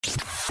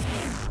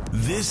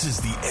This is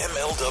the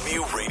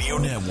MLW Radio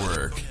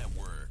Network.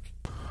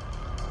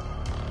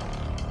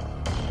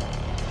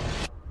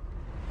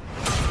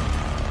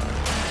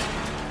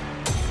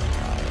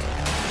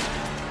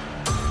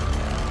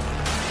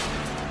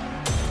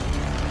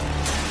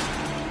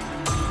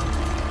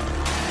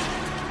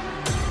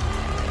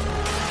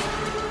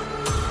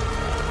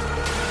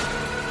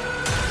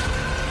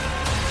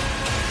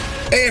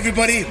 Hey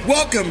everybody,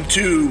 welcome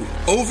to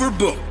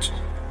Overbooked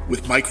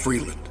with Mike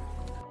Freeland.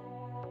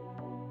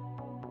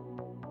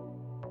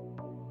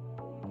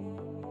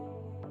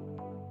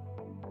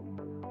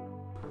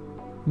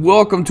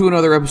 Welcome to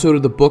another episode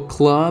of the Book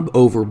Club,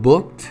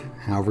 Overbooked,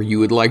 however you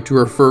would like to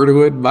refer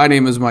to it. My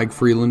name is Mike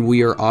Freeland.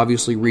 We are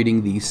obviously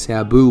reading the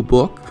Sabu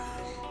book.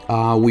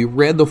 We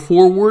read the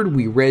foreword,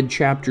 we read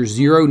chapter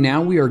 0,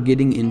 now we are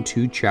getting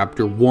into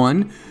chapter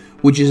 1,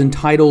 which is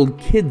entitled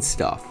Kid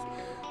Stuff.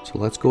 So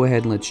let's go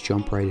ahead and let's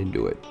jump right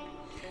into it.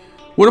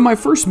 One of my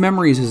first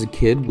memories as a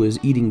kid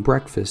was eating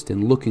breakfast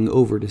and looking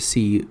over to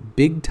see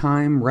Big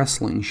Time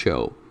Wrestling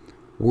Show,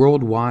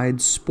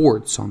 Worldwide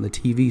Sports on the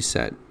TV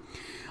set.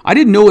 I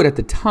didn't know it at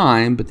the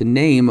time, but the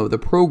name of the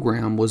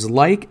program was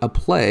like a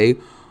play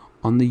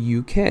on the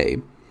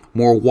UK,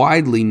 more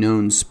widely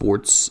known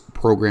sports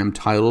program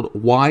titled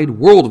Wide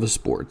World of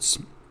Sports.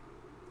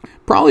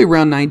 Probably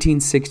around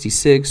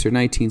 1966 or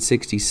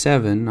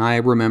 1967, I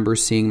remember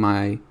seeing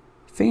my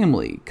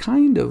family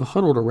kind of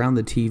huddled around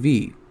the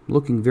TV,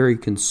 looking very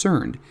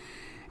concerned,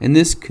 and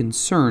this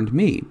concerned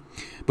me.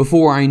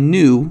 Before I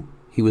knew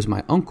he was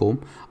my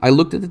uncle, I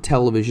looked at the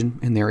television,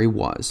 and there he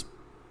was.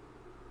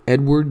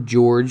 Edward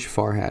George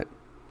Farhat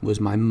was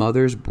my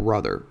mother's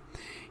brother.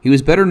 He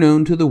was better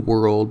known to the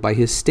world by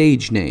his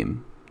stage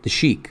name, the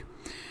Sheik.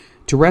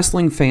 To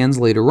wrestling fans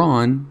later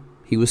on,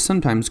 he was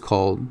sometimes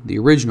called the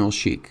original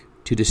Sheik,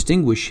 to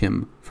distinguish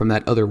him from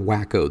that other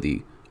wacko,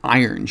 the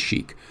Iron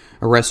Sheik,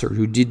 a wrestler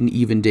who didn't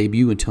even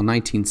debut until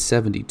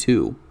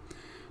 1972.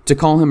 To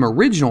call him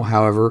original,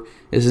 however,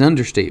 is an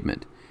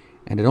understatement,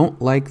 and I don't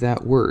like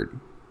that word.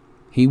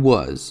 He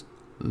was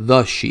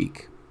the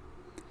Sheik.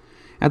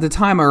 At the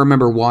time, I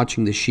remember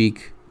watching the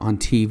Sheik on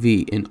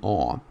TV in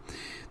awe.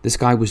 This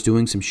guy was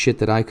doing some shit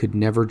that I could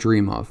never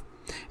dream of.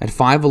 At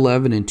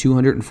 5'11" and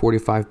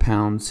 245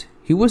 pounds,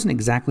 he wasn't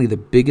exactly the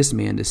biggest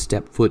man to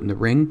step foot in the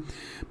ring,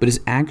 but his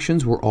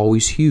actions were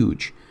always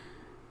huge.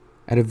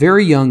 At a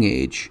very young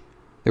age,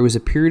 there was a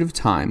period of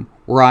time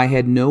where I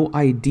had no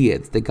idea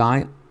that the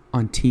guy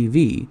on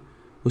TV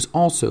was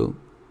also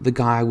the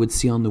guy I would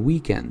see on the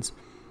weekends.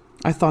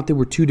 I thought they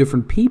were two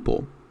different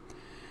people.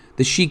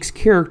 The Sheik's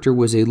character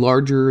was a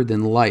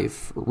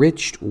larger-than-life,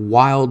 rich,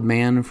 wild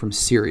man from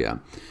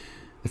Syria.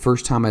 The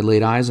first time I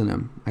laid eyes on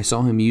him, I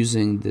saw him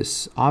using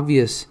this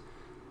obvious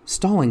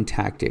stalling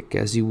tactic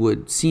as he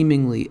would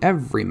seemingly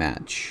every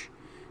match,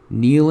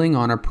 kneeling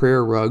on a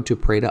prayer rug to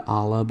pray to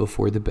Allah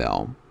before the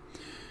bell.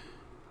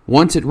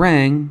 Once it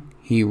rang,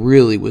 he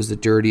really was the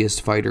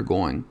dirtiest fighter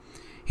going.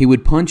 He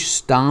would punch,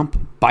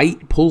 stomp,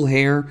 bite, pull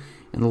hair,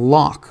 and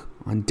lock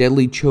on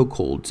deadly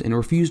chokeholds and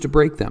refuse to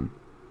break them.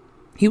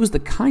 He was the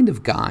kind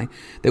of guy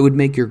that would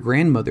make your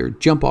grandmother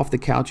jump off the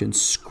couch and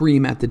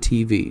scream at the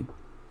TV.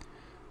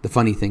 The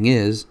funny thing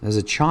is, as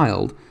a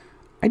child,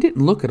 I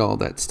didn't look at all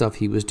that stuff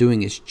he was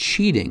doing as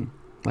cheating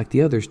like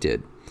the others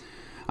did.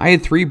 I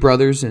had 3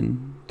 brothers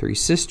and 3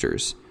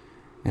 sisters,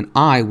 and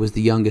I was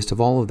the youngest of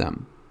all of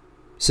them.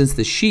 Since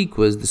the Sheik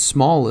was the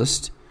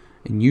smallest,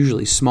 and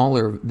usually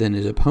smaller than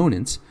his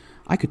opponents,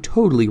 I could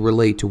totally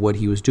relate to what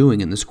he was doing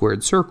in the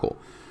squared circle.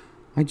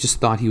 I just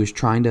thought he was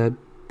trying to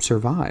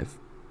survive.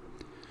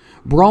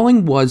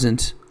 Brawling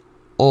wasn't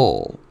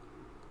all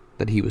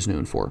that he was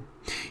known for.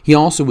 He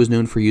also was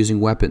known for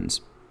using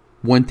weapons.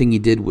 One thing he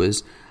did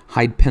was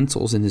hide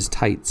pencils in his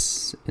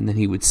tights, and then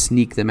he would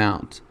sneak them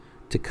out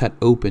to cut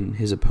open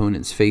his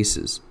opponent's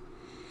faces.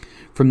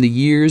 From the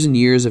years and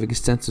years of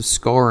extensive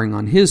scarring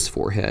on his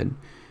forehead,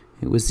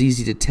 it was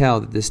easy to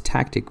tell that this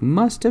tactic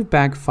must have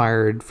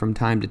backfired from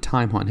time to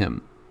time on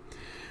him.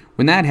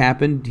 When that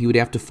happened, he would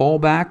have to fall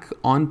back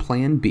on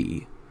plan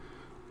B.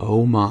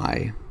 Oh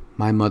my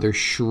mother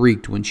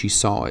shrieked when she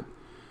saw it.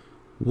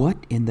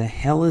 "What in the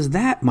hell is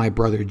that?" my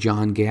brother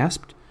John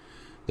gasped.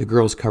 The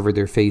girls covered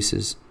their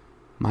faces.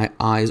 My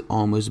eyes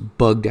almost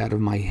bugged out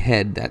of my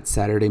head that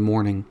Saturday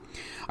morning.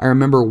 I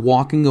remember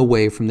walking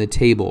away from the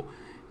table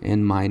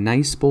and my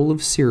nice bowl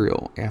of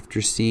cereal after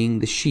seeing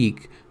the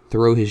Sheik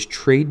throw his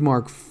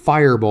trademark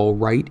fireball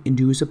right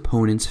into his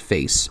opponent's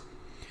face.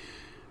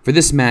 For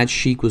this match,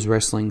 Sheik was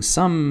wrestling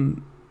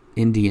some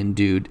Indian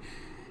dude,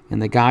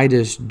 and the guy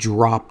just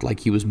dropped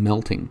like he was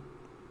melting.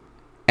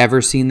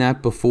 "Ever seen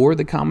that before?"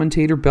 the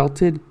commentator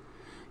belted.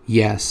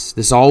 "Yes,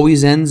 this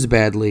always ends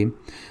badly.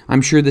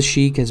 I'm sure the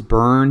Sheik has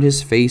burned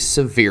his face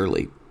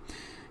severely."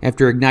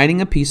 After igniting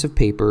a piece of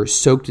paper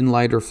soaked in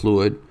lighter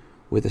fluid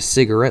with a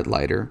cigarette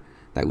lighter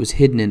that was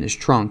hidden in his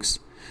trunks,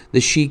 the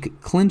Sheik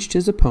clinched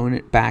his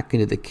opponent back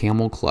into the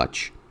camel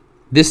clutch.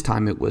 This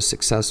time it was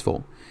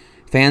successful.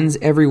 Fans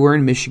everywhere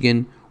in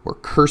Michigan were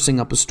cursing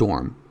up a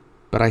storm,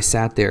 but I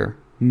sat there,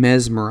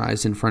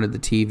 mesmerized in front of the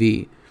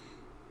TV.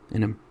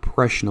 an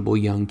impressionable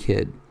young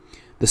kid.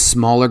 The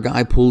smaller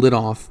guy pulled it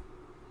off.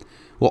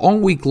 Well, all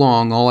week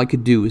long, all I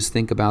could do was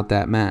think about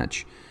that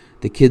match.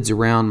 The kids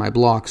around my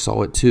block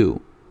saw it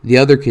too. The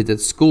other kids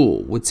at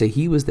school would say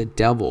he was the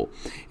devil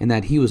and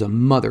that he was a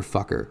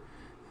motherfucker.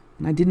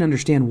 And I didn't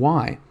understand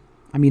why.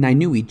 I mean, I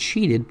knew he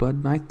cheated, but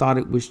I thought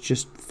it was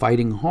just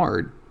fighting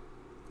hard.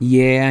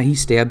 Yeah, he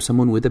stabbed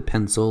someone with a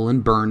pencil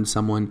and burned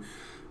someone,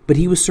 but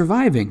he was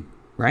surviving,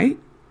 right?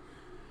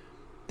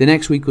 The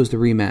next week was the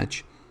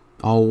rematch.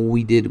 All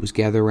we did was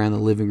gather around the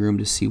living room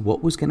to see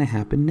what was going to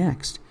happen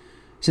next.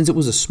 Since it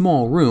was a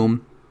small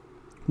room,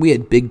 we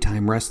had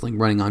big-time wrestling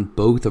running on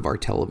both of our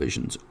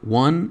televisions,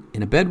 one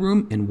in a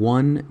bedroom and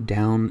one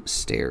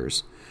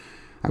downstairs.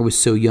 I was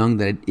so young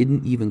that I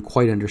didn't even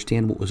quite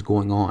understand what was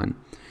going on.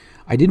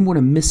 I didn't want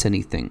to miss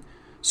anything,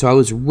 so I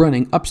was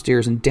running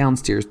upstairs and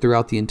downstairs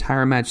throughout the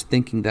entire match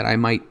thinking that I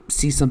might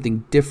see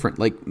something different,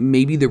 like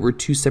maybe there were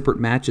 2 separate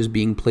matches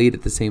being played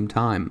at the same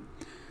time.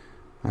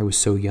 I was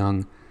so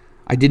young.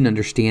 I didn't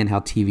understand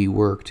how TV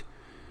worked.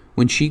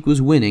 When Sheik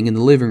was winning in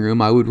the living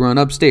room, I would run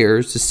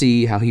upstairs to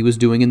see how he was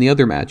doing in the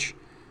other match.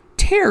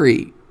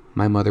 "Terry,"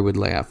 my mother would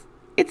laugh.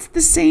 "It's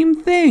the same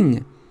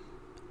thing."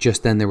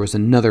 Just then there was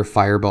another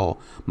fireball.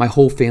 My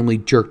whole family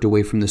jerked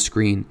away from the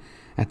screen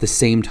at the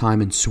same time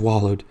and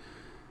swallowed.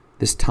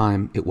 This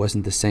time it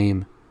wasn't the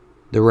same.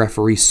 The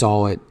referee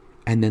saw it,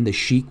 and then the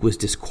Sheik was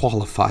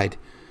disqualified.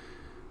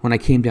 When I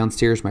came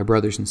downstairs, my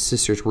brothers and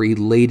sisters were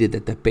elated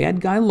that the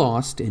bad guy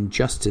lost and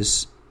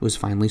justice was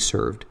finally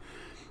served.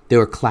 They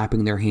were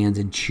clapping their hands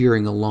and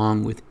cheering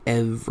along with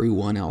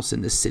everyone else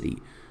in the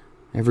city.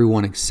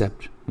 Everyone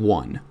except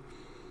one.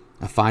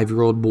 A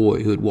 5-year-old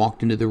boy who had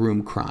walked into the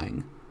room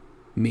crying.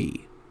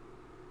 Me.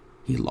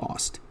 He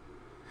lost.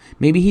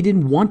 Maybe he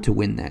didn't want to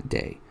win that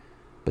day,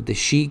 but the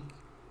Sheik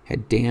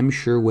had damn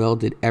sure well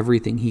did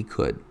everything he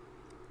could.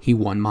 He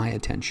won my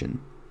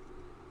attention.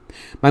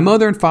 My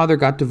mother and father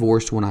got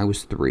divorced when I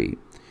was 3.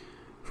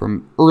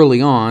 From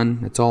early on,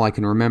 that's all I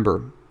can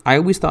remember. I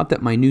always thought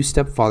that my new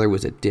stepfather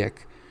was a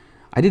dick.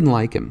 I didn't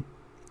like him.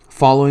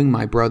 Following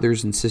my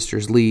brothers and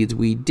sisters' leads,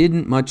 we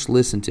didn't much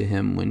listen to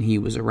him when he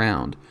was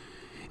around.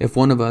 If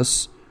one of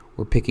us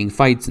were picking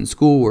fights in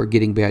school or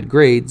getting bad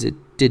grades, it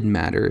didn't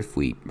matter if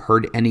we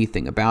heard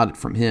anything about it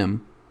from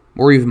him,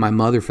 or even my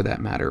mother for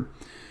that matter.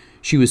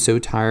 She was so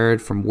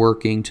tired from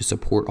working to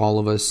support all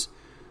of us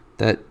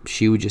that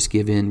she would just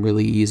give in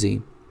really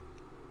easy.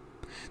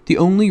 The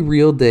only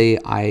real day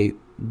I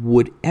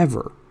would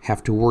ever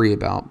have to worry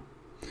about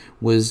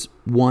was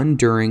one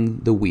during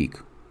the week,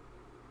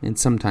 and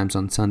sometimes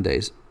on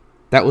Sundays.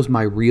 That was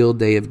my real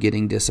day of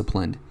getting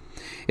disciplined.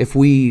 If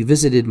we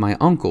visited my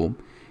uncle,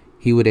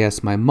 he would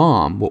ask my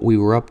mom what we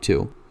were up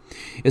to.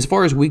 As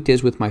far as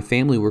weekdays with my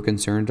family were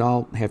concerned,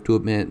 I'll have to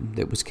admit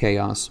it was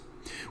chaos.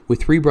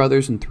 With 3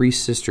 brothers and 3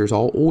 sisters,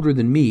 all older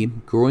than me,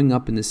 growing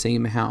up in the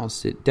same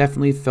house, it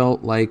definitely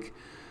felt like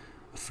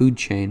a food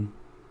chain,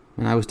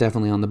 and I was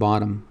definitely on the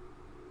bottom.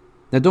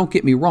 Now, don't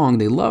get me wrong,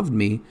 they loved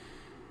me.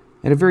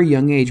 At a very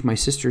young age, my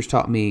sisters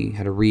taught me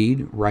how to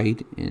read,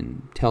 write,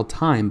 and tell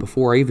time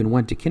before I even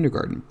went to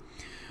kindergarten.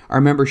 I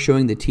remember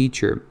showing the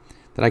teacher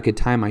that I could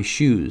tie my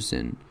shoes,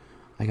 and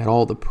I got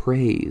all the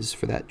praise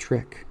for that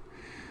trick.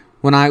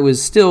 When I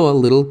was still a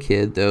little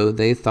kid, though,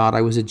 they thought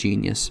I was a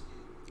genius.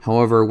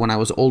 However, when I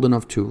was old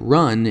enough to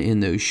run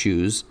in those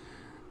shoes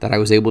that I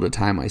was able to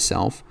tie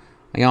myself,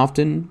 I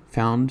often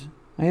found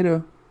I had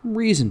a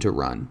reason to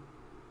run.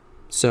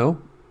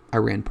 So, I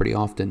ran pretty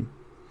often.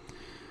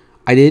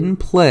 I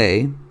didn't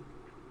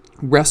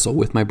wrestle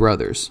with my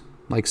brothers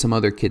like some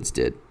other kids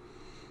did.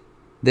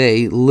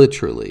 They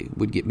literally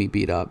would get me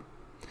beat up.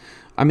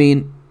 I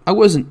mean, I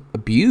wasn't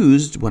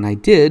abused when I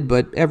did,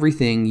 but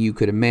everything you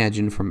could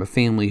imagine from a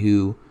family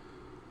who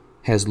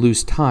has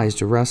loose ties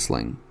to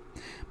wrestling.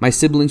 My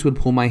siblings would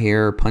pull my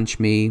hair, punch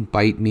me,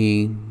 bite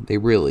me. They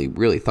really,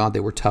 really thought they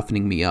were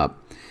toughening me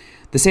up.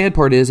 The sad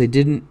part is I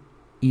didn't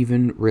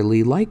even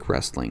really like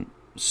wrestling.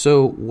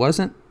 So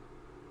wasn't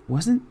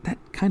that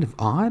kind of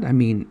odd? I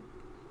mean,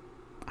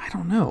 I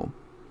don't know.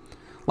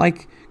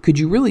 Like, could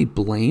you really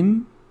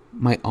blame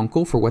my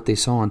uncle for what they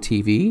saw on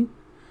TV?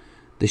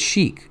 The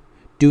Sheik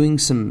doing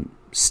some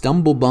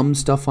stumble bum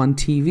stuff on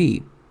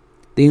TV.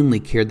 They only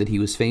cared that he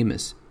was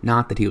famous,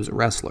 not that he was a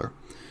wrestler.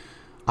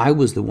 I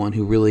was the one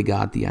who really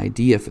got the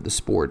idea for the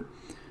sport.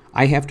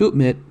 I have to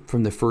admit,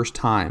 from the first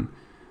time,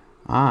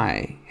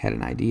 I had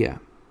an idea.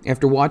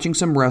 After watching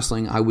some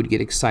wrestling, I would get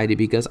excited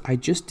because I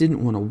just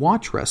didn't want to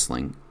watch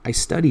wrestling. I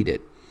studied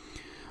it.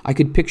 I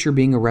could picture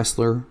being a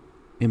wrestler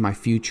in my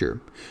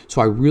future,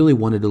 so I really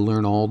wanted to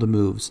learn all the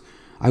moves.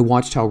 I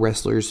watched how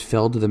wrestlers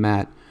fell to the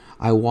mat.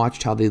 I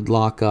watched how they'd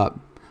lock up.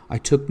 I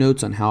took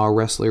notes on how a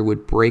wrestler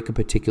would break a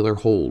particular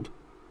hold.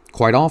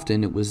 Quite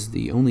often, it was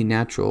the only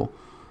natural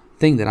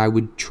thing that I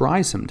would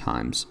try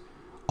sometimes.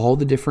 All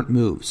the different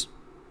moves.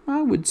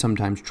 I would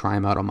sometimes try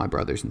them out on my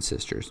brothers and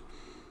sisters.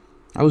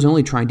 I was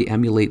only trying to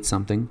emulate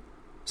something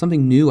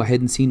new I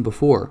hadn't seen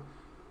before,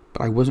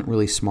 but I wasn't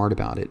really smart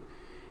about it.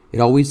 It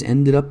always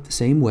ended up the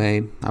same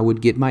way. I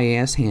would get my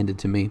ass handed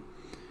to me.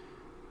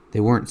 They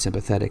weren't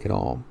sympathetic at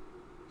all.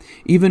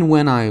 Even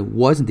when I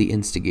wasn't the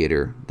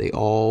instigator, they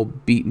all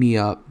beat me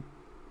up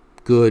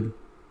good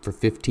for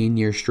 15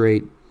 years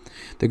straight.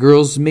 The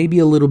girls maybe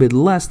a little bit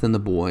less than the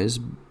boys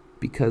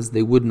because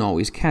they wouldn't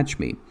always catch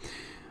me.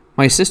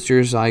 My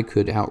sisters I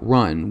could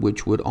outrun,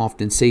 which would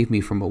often save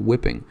me from a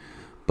whipping.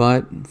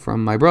 But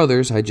from my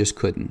brothers, I just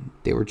couldn't.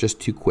 They were just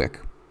too quick.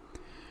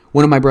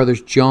 One of my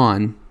brothers,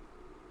 John,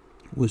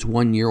 was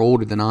 1 year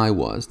older than I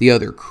was. The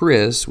other,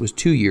 Chris, was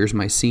 2 years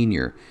my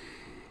senior.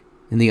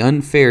 In the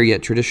unfair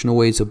yet traditional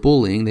ways of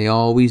bullying, they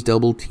always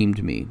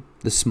double-teamed me,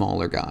 the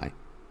smaller guy,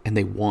 and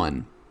they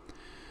won.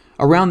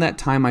 Around that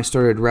time, I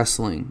started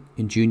wrestling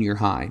in junior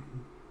high.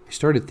 I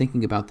started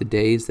thinking about the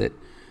days that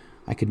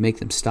I could make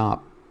them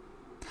stop.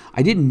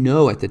 I didn't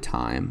know at the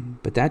time,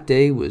 but that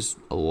day was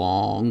a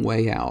long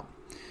way out.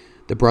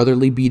 The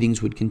brotherly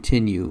beatings would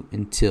continue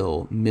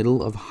until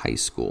middle of high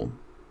school.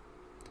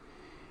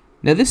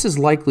 Now, this is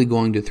likely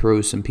going to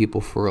throw some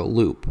people for a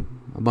loop.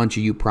 A bunch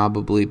of you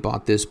probably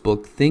bought this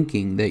book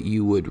thinking that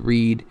you would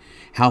read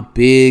how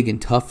big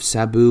and tough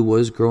Sabu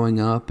was growing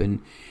up,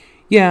 and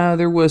yeah,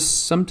 there was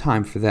some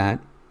time for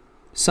that.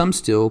 Some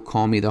still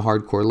call me the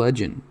hardcore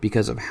legend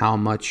because of how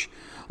much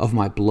of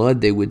my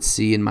blood they would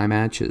see in my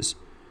matches.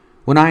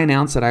 When I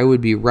announced that I would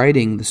be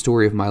writing the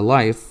story of my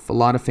life, a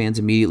lot of fans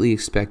immediately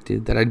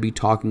expected that I'd be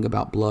talking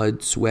about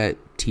blood, sweat,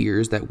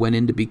 tears that went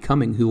into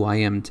becoming who I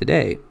am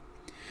today.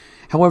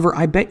 However,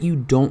 I bet you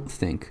don't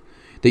think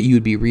that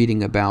you'd be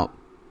reading about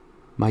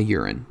my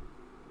urine.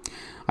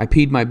 I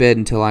peed my bed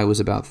until I was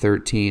about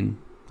 13.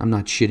 I'm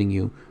not shitting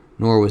you,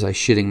 nor was I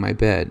shitting my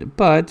bed,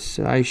 but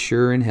I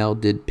sure in hell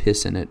did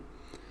piss in it.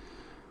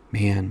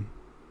 Man.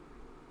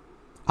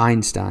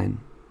 Einstein,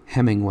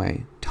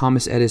 Hemingway,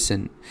 Thomas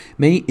Edison,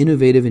 many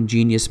innovative and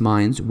genius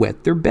minds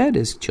wet their bed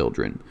as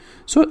children,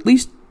 so at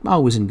least I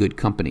was in good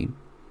company.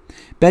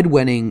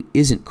 Bedwetting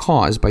isn't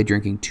caused by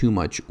drinking too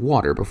much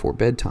water before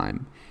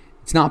bedtime.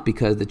 It's not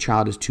because the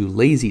child is too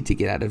lazy to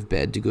get out of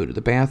bed to go to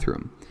the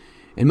bathroom.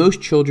 And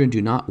most children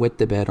do not wet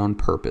the bed on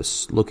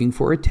purpose, looking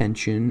for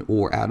attention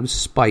or out of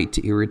spite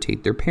to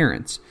irritate their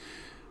parents.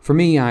 For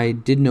me, I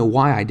didn't know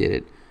why I did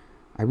it.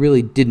 I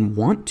really didn't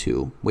want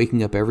to.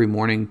 Waking up every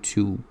morning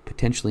to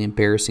potentially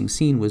embarrassing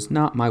scene was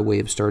not my way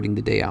of starting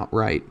the day out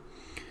right.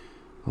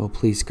 Oh,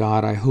 please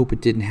God, I hope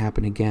it didn't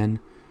happen again.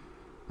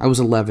 I was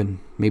 11,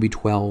 maybe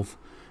 12.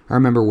 I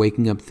remember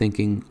waking up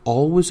thinking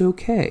all was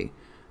okay.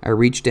 I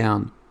reached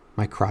down.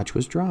 My crotch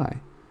was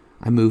dry.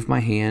 I moved my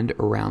hand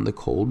around the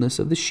coldness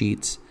of the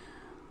sheets.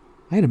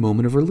 I had a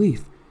moment of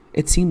relief.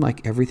 It seemed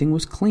like everything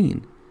was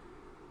clean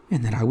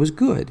and that I was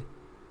good.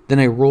 Then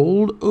I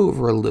rolled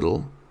over a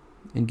little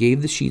and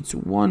gave the sheets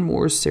one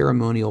more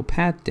ceremonial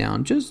pat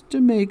down just to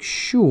make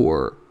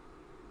sure.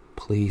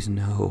 Please,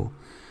 no.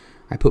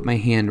 I put my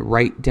hand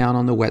right down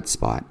on the wet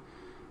spot.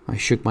 I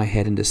shook my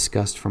head in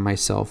disgust for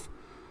myself.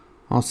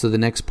 Also, the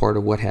next part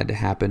of what had to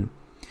happen.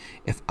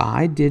 If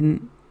I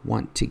didn't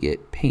want to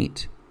get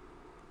paint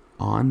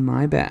on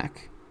my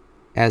back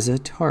as a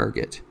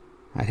target,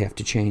 I'd have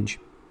to change.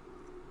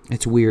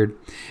 It's weird.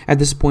 At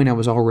this point, I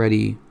was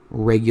already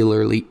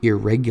regularly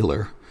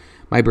irregular.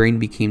 My brain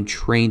became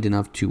trained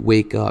enough to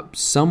wake up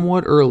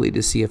somewhat early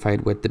to see if I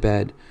had wet the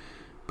bed,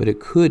 but it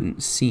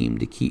couldn't seem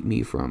to keep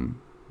me from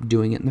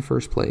doing it in the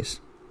first place.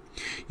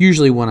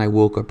 Usually when I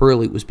woke up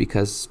early, it was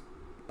because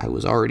I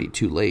was already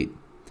too late.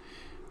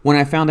 When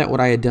I found out what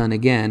I had done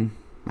again,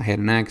 I had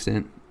an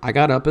accident. I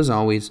got up as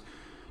always,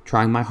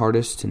 trying my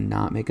hardest to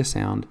not make a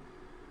sound.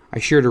 I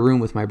shared a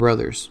room with my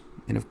brothers,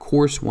 and of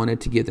course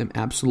wanted to give them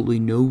absolutely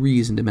no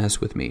reason to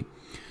mess with me.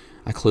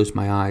 I closed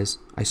my eyes.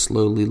 I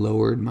slowly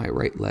lowered my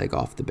right leg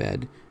off the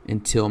bed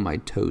until my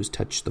toes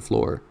touched the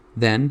floor.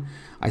 Then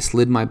I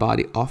slid my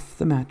body off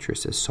the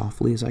mattress as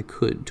softly as I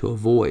could to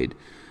avoid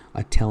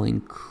a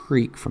telling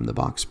creak from the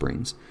box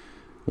springs.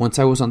 Once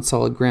I was on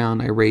solid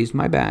ground, I raised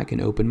my back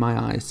and opened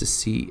my eyes to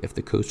see if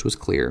the coast was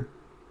clear.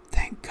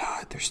 Thank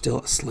God they're still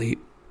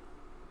asleep.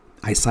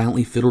 I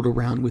silently fiddled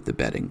around with the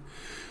bedding.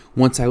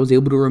 Once I was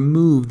able to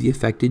remove the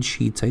affected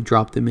sheets, I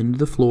dropped them into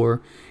the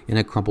floor in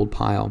a crumpled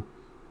pile.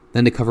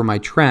 Then to cover my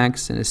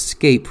tracks and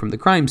escape from the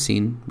crime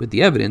scene with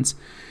the evidence,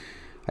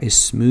 I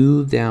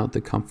smoothed out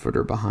the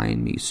comforter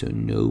behind me so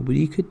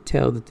nobody could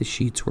tell that the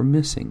sheets were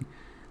missing.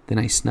 Then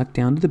I snuck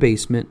down to the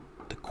basement,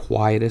 the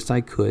quietest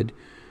I could,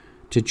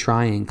 to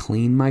try and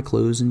clean my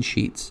clothes and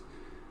sheets.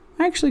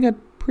 I actually got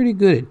pretty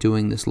good at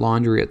doing this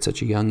laundry at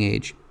such a young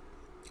age.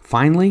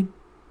 Finally,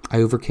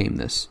 I overcame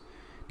this.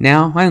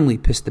 Now I only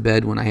piss the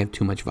bed when I have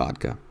too much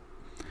vodka.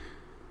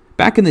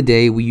 Back in the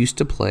day, we used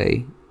to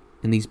play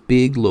in these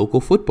big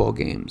local football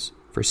games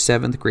for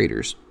 7th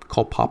graders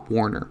called Pop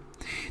Warner.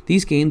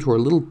 These games were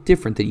a little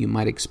different than you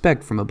might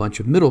expect from a bunch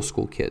of middle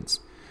school kids.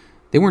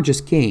 They weren't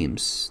just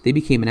games. They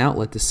became an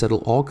outlet to settle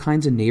all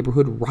kinds of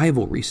neighborhood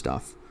rivalry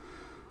stuff.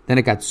 Then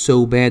it got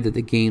so bad that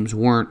the games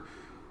weren't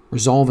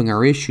resolving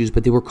our issues,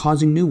 but they were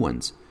causing new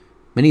ones.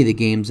 Many of the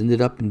games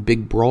ended up in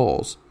big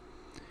brawls.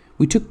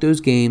 We took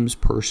those games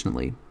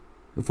personally.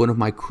 If one of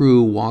my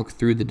crew walked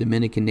through the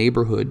Dominican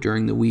neighborhood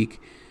during the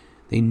week,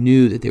 they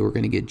knew that they were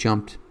going to get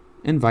jumped.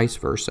 and vice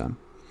versa.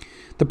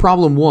 The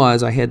problem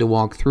was I had to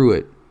walk through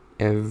it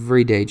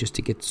every day just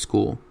to get to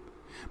school.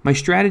 My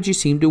strategy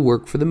seemed to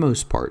work for the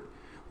most part.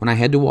 When I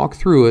had to walk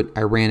through it,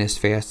 I ran as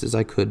fast as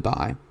I could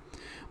by.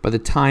 By the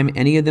time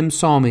any of them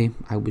saw me,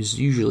 I was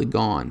usually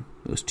gone.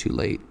 It was too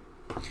late.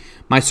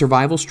 My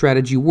survival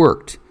strategy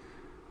worked,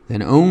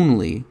 then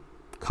only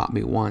caught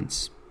me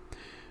once.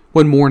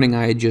 One morning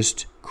I had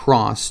just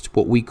crossed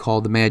what we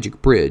call the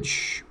Magic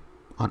Bridge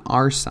on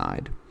our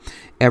side.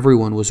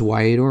 Everyone was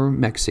white or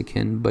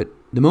Mexican, but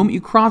the moment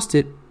you crossed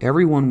it,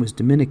 everyone was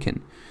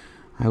Dominican.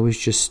 I was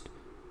just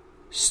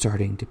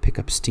starting to pick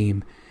up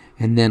steam,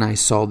 and then I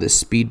saw this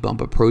speed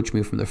bump approach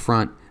me from the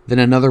front, then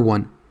another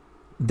one,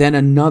 then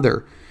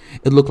another.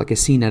 It looked like a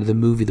scene out of the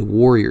movie The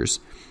Warriors.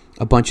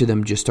 A bunch of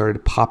them just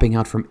started popping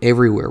out from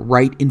everywhere,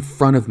 right in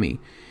front of me.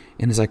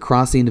 And as I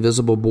crossed the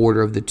invisible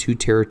border of the two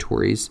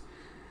territories,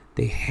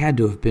 they had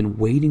to have been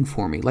waiting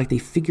for me, like they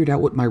figured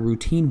out what my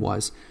routine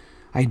was.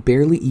 I had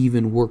barely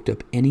even worked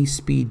up any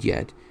speed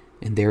yet,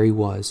 and there he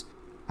was.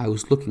 I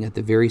was looking at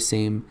the very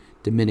same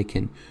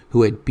Dominican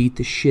who had beat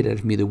the shit out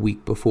of me the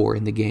week before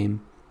in the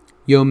game.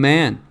 "Yo,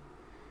 man,"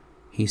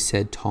 he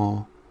said,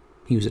 tall.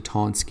 He was a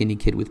tall and skinny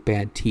kid with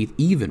bad teeth,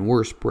 even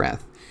worse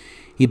breath.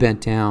 He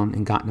bent down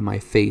and got into my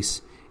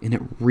face, and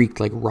it reeked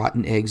like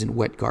rotten eggs and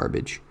wet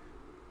garbage.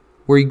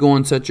 "Where you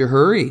going such a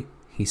hurry?"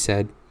 he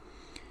said.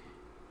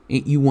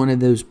 "Ain't you one of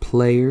those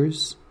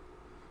players?"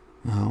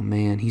 Oh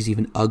man, he's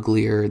even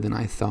uglier than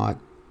I thought.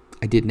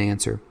 I didn't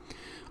answer.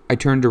 I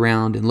turned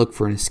around and looked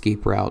for an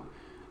escape route.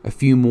 A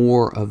few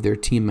more of their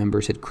team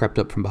members had crept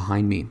up from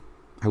behind me.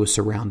 I was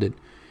surrounded.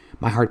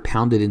 My heart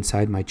pounded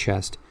inside my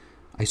chest.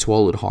 I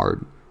swallowed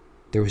hard.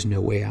 There was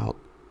no way out.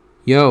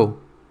 "Yo,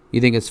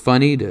 you think it's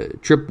funny to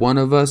trip one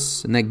of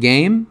us in that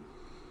game?"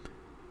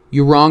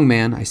 "You're wrong,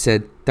 man," I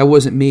said. "That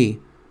wasn't me."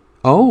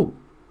 "Oh,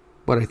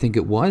 but I think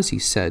it was," he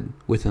said,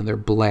 with another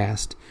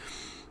blast.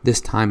 This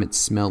time it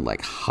smelled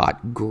like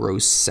hot,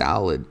 gross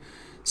salad.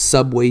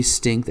 Subway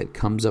stink that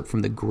comes up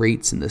from the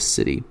grates in the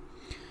city.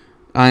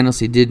 I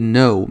honestly didn't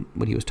know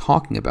what he was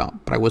talking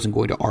about, but I wasn't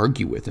going to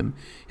argue with him.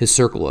 His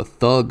circle of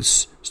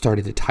thugs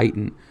started to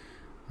tighten.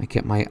 I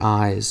kept my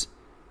eyes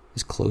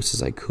as close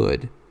as I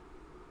could,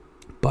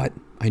 but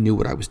I knew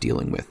what I was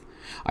dealing with.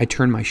 I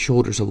turned my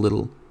shoulders a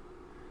little,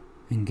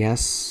 and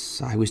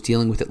guess I was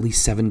dealing with at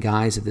least 7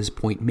 guys at this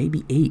point,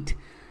 maybe 8.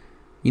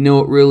 You know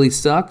what really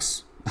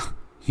sucks?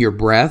 Your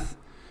breath.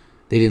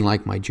 They didn't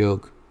like my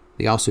joke.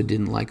 They also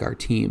didn't like our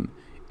team,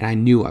 and I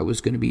knew I was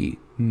going to be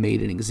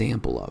made an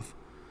example of.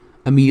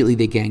 Immediately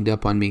they ganged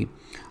up on me.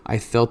 I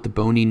felt the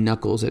bony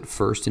knuckles at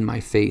first in my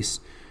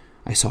face.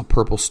 I saw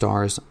purple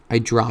stars. I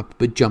dropped,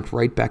 but jumped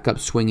right back up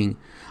swinging.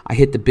 I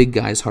hit the big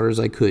guy as hard as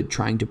I could,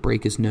 trying to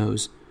break his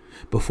nose.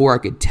 Before I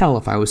could tell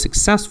if I was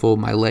successful,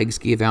 my legs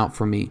gave out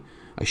from me,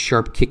 a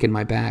sharp kick in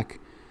my back.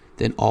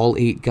 Then all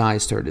 8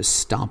 guys started to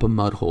stomp a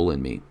mud hole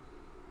in me.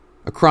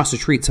 Across the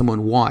street,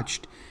 someone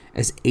watched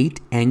as 8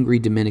 angry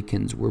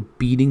Dominicans were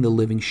beating the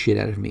living shit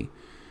out of me.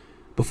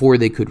 Before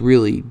they could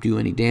really do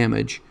any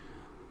damage,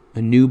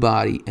 a new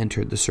body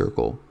entered the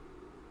circle.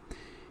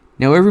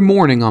 Now, every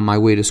morning on my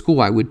way to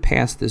school, I would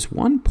pass this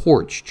one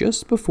porch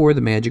just before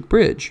the Magic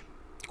Bridge.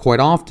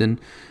 Quite often,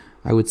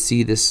 I would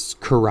see this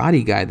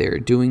karate guy there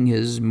doing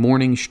his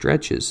morning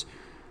stretches.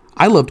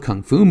 I loved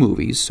kung fu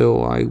movies,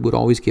 so I would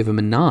always give him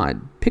a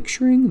nod,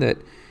 picturing that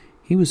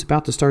he was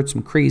about to start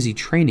some crazy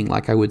training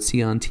like I would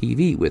see on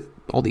TV with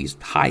all these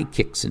high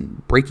kicks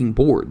and breaking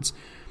boards.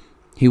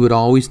 He would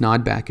always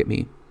nod back at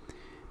me.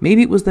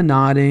 Maybe it was the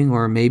nodding,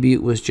 or maybe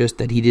it was just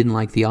that he didn't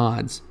like the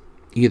odds.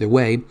 Either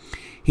way,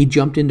 he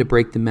jumped in to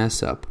break the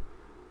mess up.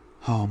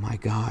 Oh my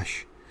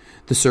gosh.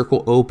 The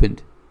circle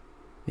opened,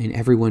 and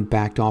everyone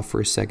backed off for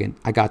a second.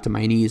 I got to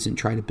my knees and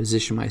tried to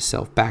position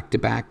myself back to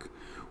back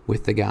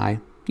with the guy.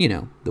 You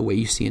know, the way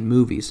you see in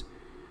movies.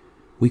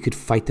 We could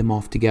fight them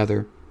off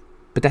together,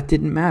 but that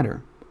didn't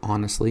matter,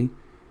 honestly.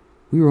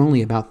 We were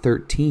only about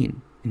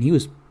 13, and he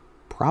was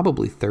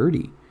probably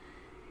 30.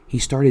 He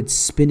started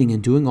spinning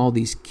and doing all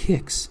these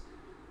kicks.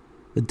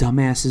 The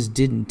dumbasses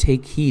didn't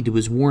take heed to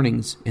his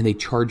warnings, and they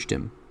charged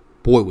him.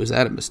 Boy, was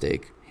that a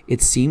mistake.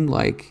 It seemed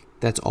like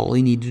that's all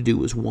he needed to do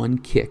was one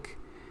kick,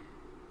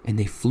 and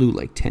they flew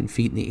like 10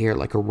 feet in the air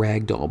like a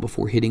rag doll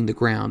before hitting the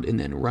ground and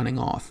then running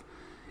off.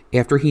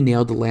 After he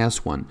nailed the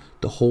last one,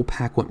 the whole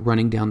pack went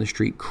running down the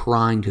street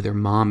crying to their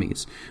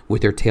mommies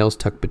with their tails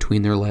tucked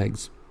between their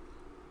legs.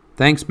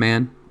 "Thanks,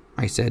 man,"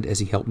 I said as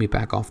he helped me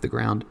back off the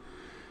ground.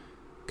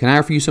 "Can I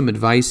offer you some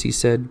advice?" he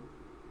said.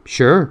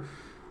 "Sure,"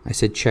 I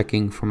said,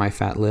 checking for my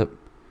fat lip.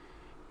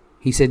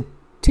 He said,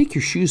 "Take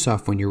your shoes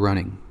off when you're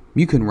running.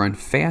 You can run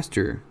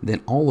faster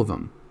than all of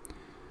them."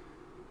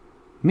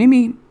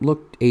 Mimi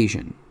looked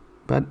Asian,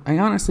 but I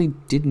honestly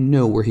didn't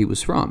know where he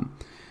was from.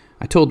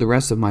 I told the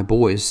rest of my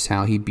boys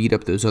how he beat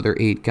up those other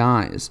 8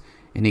 guys,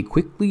 and he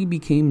quickly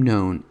became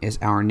known as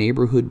our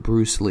neighborhood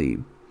Bruce Lee.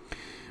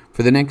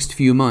 For the next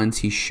few months,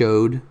 he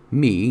showed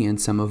me and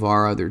some of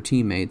our other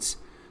teammates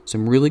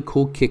some really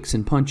cool kicks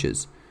and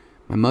punches.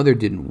 My mother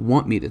didn't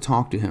want me to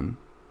talk to him,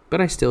 but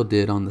I still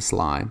did on the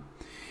sly.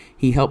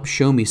 He helped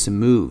show me some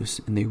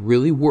moves, and they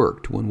really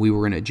worked when we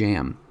were in a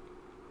jam.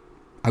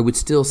 I would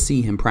still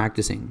see him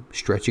practicing,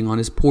 stretching on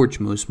his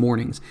porch most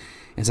mornings.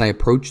 As I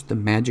approached the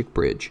magic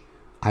bridge,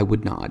 I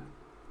would nod.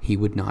 He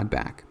would nod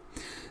back.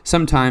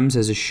 Sometimes,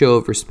 as a show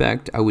of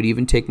respect, I would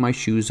even take my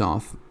shoes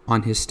off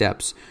on his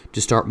steps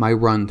to start my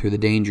run through the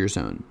danger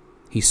zone.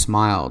 He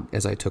smiled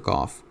as I took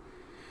off.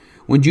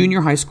 When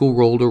junior high school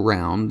rolled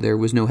around, there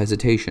was no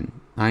hesitation.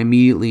 I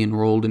immediately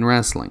enrolled in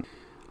wrestling.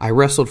 I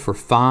wrestled for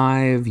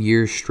 5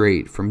 years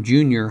straight, from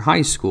junior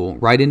high school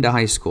right into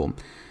high school.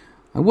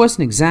 I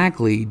wasn't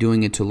exactly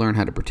doing it to learn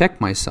how to protect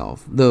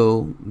myself,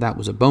 though that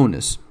was a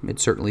bonus. It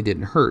certainly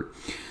didn't hurt.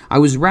 I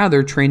was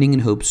rather training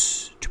in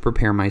hopes to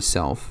prepare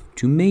myself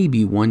to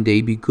maybe one day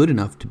be good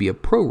enough to be a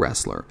pro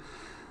wrestler,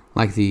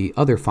 like the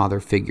other father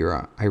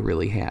figure I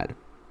really had,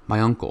 my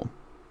uncle.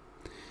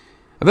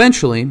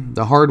 Eventually,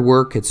 the hard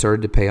work had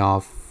started to pay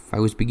off. I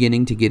was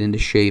beginning to get into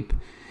shape.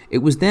 It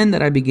was then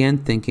that I began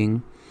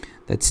thinking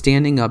that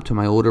standing up to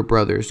my older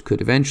brothers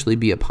could eventually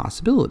be a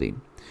possibility.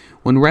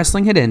 When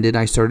wrestling had ended,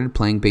 I started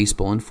playing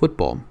baseball and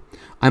football.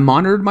 I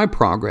monitored my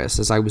progress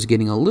as I was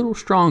getting a little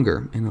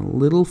stronger and a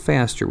little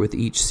faster with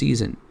each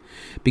season,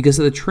 because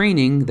of the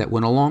training that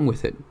went along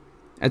with it.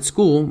 At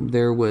school,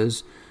 there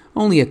was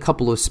only a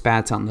couple of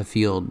spats on the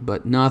field,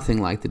 but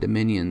nothing like the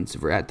Dominions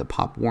at the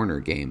Pop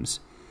Warner games.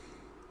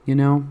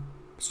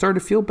 Started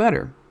to feel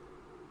better.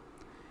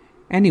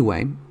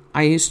 Anyway,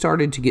 I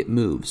started to get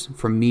moves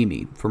from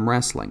Mimi, from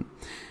wrestling.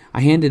 I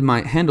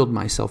handled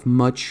myself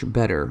much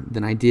better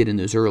than I did in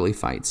those early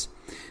fights,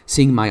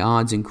 seeing my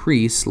odds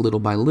increase little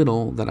by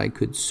little that I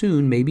could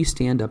soon maybe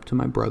stand up to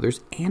my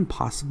brothers and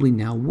possibly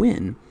now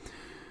win.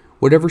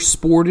 Whatever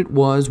sport it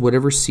was,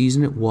 whatever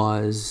season it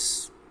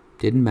was,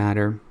 didn't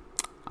matter.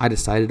 I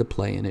decided to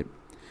play in it.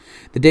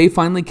 The day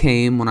finally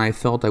came when I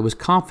felt I was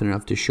confident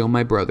enough to show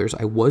my brothers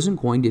I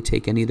wasn't going to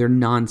take any of their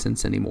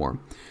nonsense anymore.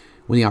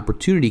 When the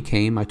opportunity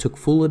came, I took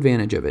full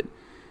advantage of it.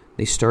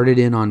 They started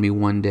in on me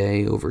one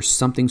day over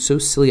something so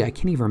silly I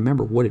can't even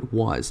remember what it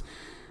was.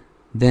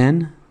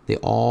 Then they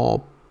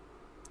all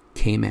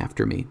came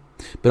after me.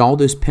 But all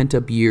those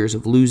pent-up years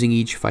of losing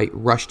each fight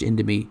rushed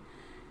into me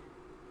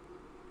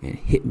and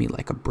hit me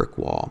like a brick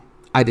wall.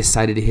 I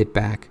decided to hit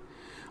back.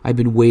 I've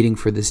been waiting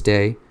for this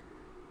day.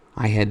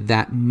 I had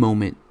that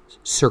moment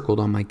circled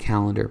on my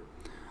calendar.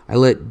 I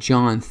let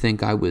John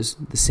think I was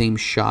the same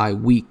shy,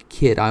 weak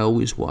kid I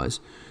always was.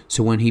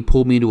 So when he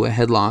pulled me into a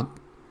headlock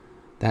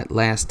that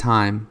last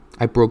time,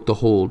 I broke the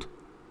hold.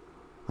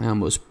 I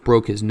almost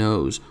broke his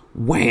nose.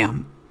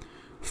 Wham!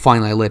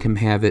 Finally, I let him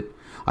have it.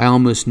 I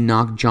almost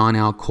knocked John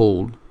out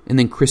cold, and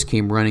then Chris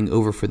came running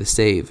over for the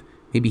save.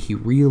 Maybe he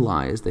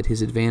realized that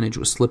his advantage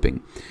was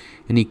slipping,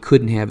 and he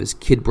couldn't have his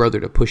kid brother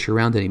to push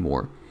around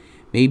anymore.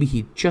 Maybe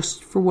he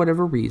just, for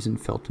whatever reason,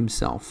 felt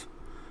himself.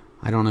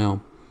 I don't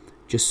know.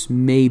 Just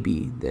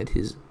maybe that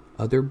his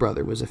other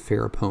brother was a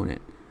fair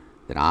opponent,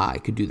 that I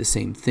could do the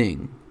same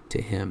thing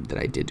to him that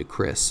I did to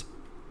Chris.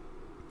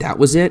 That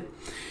was it.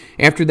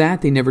 After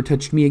that, they never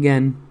touched me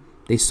again.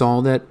 They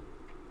saw that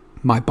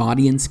my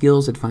body and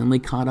skills had finally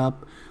caught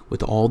up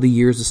with all the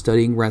years of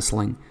studying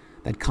wrestling.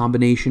 That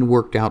combination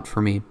worked out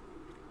for me.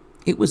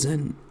 It was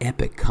an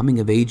epic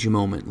coming-of-age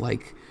moment,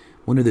 like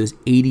one of those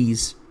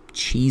 80s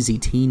cheesy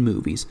teen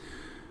movies.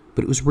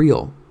 But it was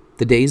real.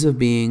 The days of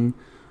being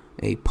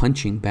a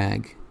punching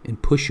bag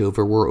and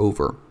pushover were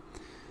over.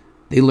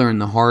 They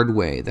learned the hard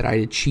way that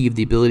I'd achieved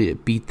the ability to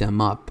beat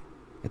them up.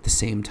 At the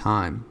same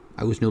time,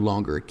 I was no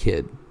longer a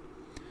kid.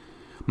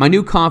 My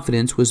new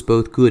confidence was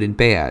both good and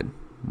bad.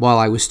 While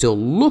I was still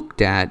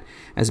looked at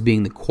as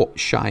being the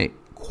shy,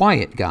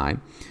 quiet guy,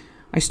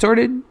 I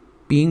started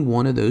being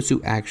one of those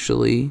who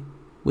actually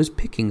was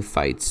picking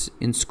fights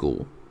in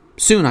school.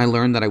 Soon I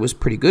learned that I was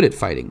pretty good at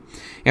fighting.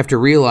 After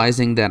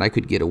realizing that I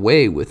could get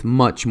away with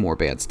much more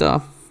bad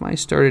stuff, I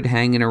started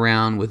hanging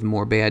around with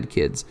more bad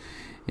kids,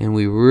 and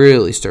we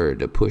really started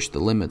to push the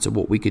limits of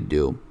what we could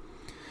do.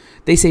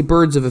 They say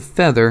birds of a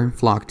feather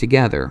flock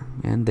together,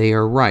 and they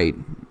are right.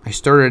 I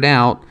started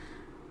out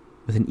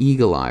with an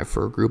eagle eye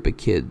for a group of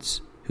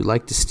kids who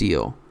liked to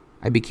steal.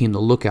 I became the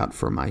lookout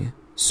for my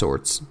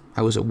sorts.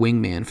 I was a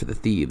wingman for the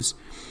thieves.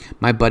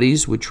 My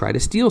buddies would try to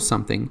steal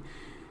something,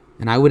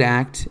 and I would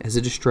act as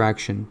a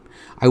distraction.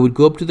 I would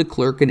go up to the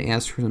clerk and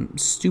ask for some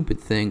stupid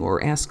thing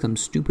or ask some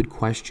stupid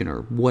question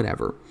or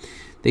whatever.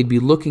 They'd be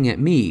looking at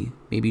me,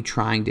 maybe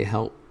trying to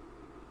help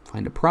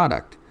find a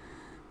product.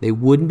 They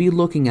wouldn't be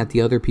looking at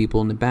the other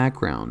people in the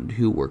background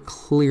who were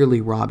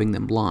clearly robbing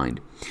them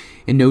blind.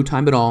 In no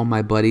time at all,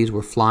 my buddies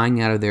were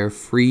flying out of there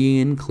free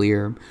and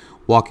clear,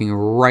 walking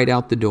right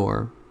out the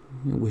door.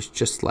 It was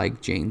just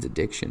like Jane's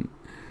Addiction.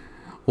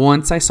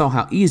 Once I saw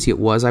how easy it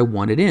was, I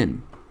wanted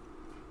in.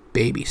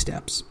 Baby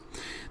steps.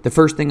 The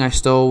first thing I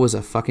stole was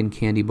a fucking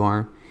candy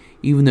bar.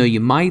 Even though you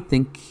might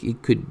think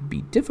it could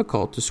be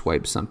difficult to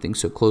swipe something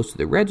so close to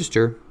the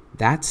register,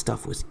 that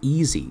stuff was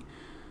easy.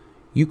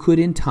 You could,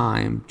 in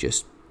time,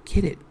 just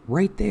get it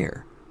right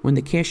there. When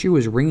the cashier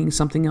was ringing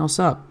something else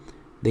up,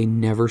 they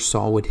never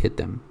saw what hit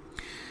them.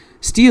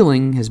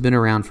 Stealing has been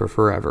around for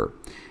forever.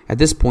 At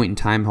this point in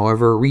time,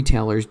 however,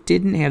 retailers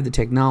didn't have the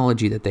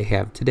technology that they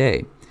have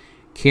today.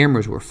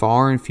 Cameras were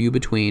far and few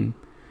between.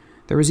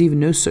 There was even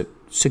no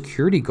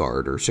security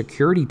guard or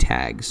security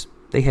tags.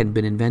 They hadn't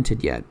been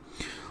invented yet.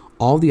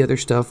 All the other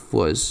stuff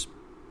was,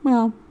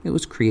 well, it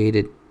was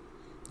created.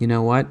 You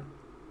know what?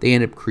 They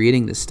ended up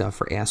creating this stuff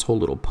for asshole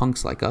little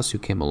punks like us who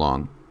came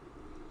along.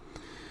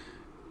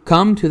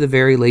 Come to the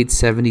very late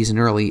 70s and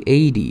early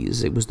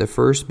 80s, it was the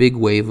first big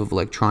wave of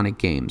electronic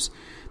games.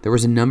 There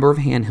was a number of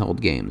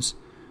handheld games.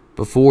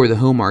 Before the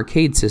home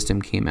arcade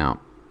system came out.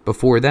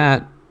 Before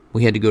that,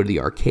 we had to go to the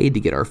arcade to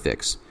get our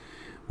fix.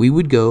 We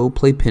would go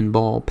play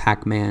pinball,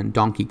 Pac-Man,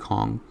 Donkey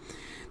Kong.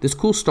 This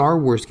cool Star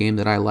Wars game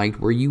that I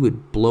liked where you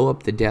would blow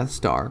up the Death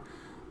Star.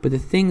 But the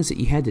things that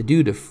you had to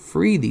do to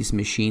free these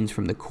machines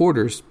from the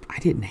quarters, I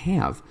didn't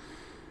have.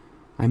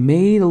 I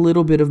made a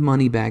little bit of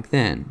money back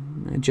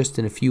then, just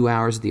in a few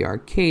hours at the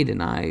arcade,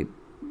 and I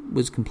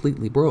was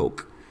completely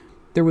broke.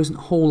 There wasn't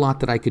a whole lot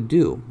that I could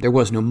do. There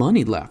was no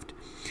money left.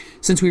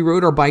 Since we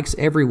rode our bikes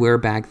everywhere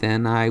back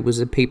then, I was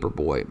a paper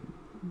boy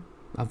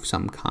of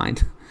some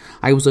kind.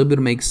 I was able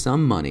to make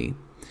some money.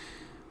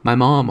 My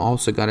mom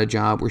also got a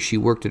job where she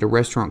worked at a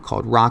restaurant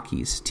called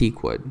Rocky's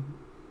Teakwood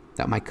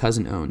that my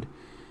cousin owned.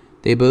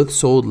 They both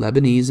sold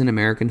Lebanese and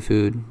American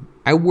food.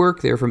 I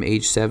worked there from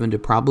age 7 to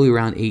probably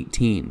around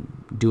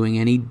 18, doing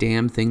any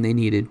damn thing they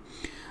needed.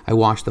 I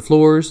washed the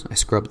floors, I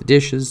scrubbed the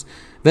dishes.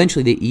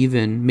 Eventually they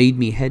even made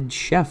me head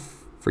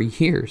chef for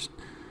years.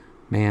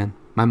 Man,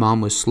 my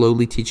mom was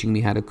slowly teaching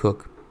me how to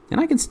cook, and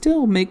I can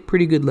still make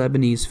pretty good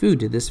Lebanese food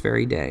to this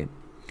very day.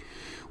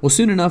 Well,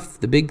 soon enough,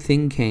 the big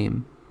thing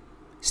came,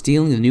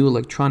 stealing the new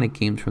electronic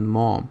games from the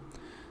mall,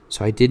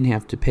 so I didn't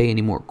have to pay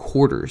any more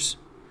quarters.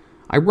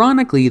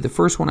 Ironically, the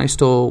first one I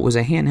stole was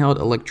a handheld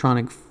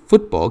electronic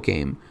football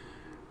game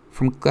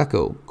from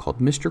Gecko called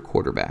Mr.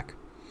 Quarterback.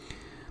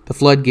 The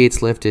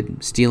floodgates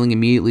lifted. Stealing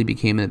immediately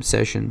became an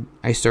obsession.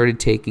 I started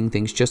taking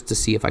things just to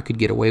see if I could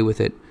get away with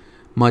it,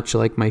 much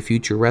like my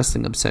future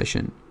wrestling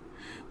obsession.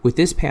 With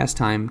this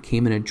pastime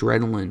came an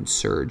adrenaline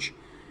surge.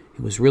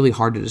 It was really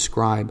hard to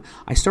describe.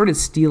 I started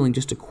stealing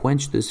just to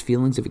quench those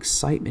feelings of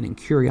excitement and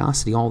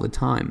curiosity all the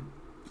time.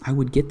 I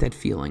would get that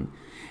feeling,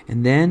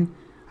 and then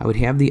I would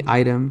have the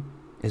item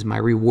as my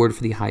reward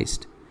for the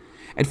heist.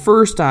 At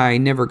first, I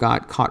never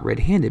got caught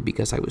red-handed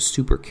because I was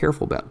super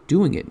careful about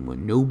doing it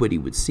when nobody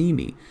would see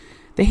me.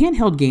 The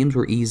handheld games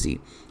were easy.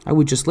 I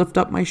would just lift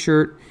up my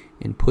shirt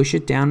and push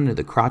it down into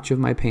the crotch of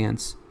my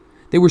pants.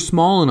 They were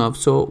small enough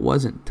so it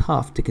wasn't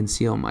tough to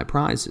conceal my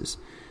prizes.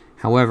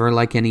 However,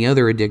 like any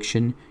other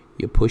addiction,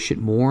 you push it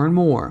more and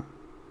more.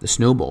 The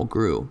snowball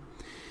grew.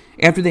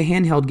 After the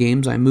handheld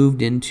games, I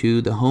moved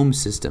into the home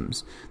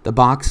systems, the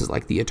boxes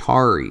like the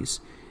Ataris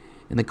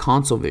and the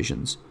console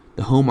visions.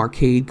 The home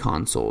arcade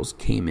consoles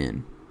came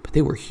in, but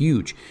they were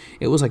huge.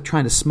 It was like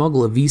trying to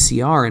smuggle a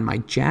VCR in my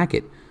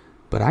jacket,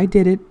 but I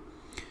did it.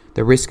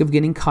 The risk of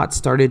getting caught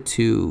started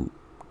to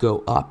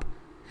go up.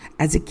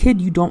 As a kid,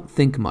 you don't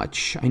think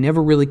much. I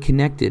never really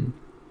connected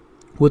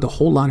with a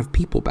whole lot of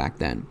people back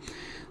then,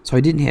 so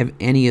I didn't have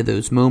any of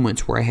those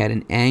moments where I had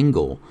an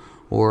angle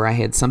or I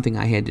had something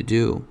I had to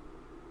do.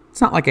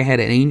 It's not like I had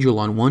an angel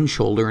on one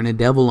shoulder and a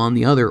devil on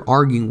the other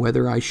arguing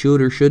whether I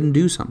should or shouldn't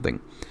do something.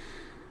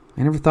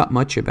 I never thought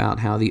much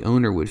about how the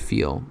owner would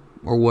feel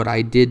or what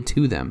I did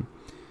to them.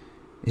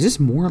 Is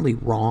this morally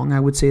wrong, I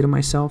would say to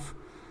myself?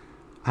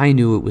 I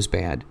knew it was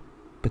bad,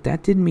 but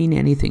that didn't mean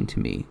anything to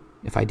me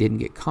if I didn't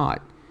get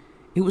caught.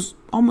 It was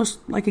almost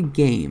like a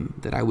game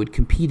that I would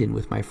compete in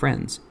with my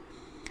friends.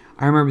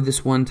 I remember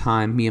this one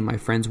time me and my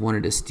friends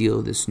wanted to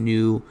steal this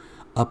new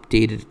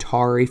updated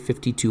Atari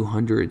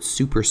 5200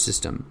 Super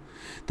System.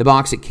 The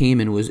box it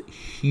came in was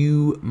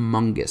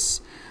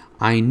humongous.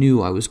 I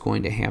knew I was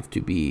going to have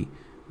to be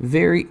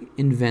very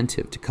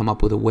inventive to come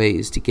up with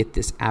ways to get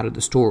this out of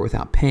the store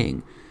without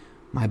paying.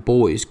 My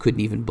boys couldn't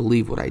even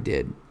believe what I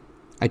did.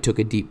 I took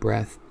a deep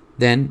breath.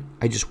 Then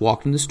I just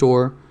walked in the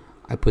store,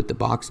 I put the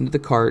box into the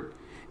cart,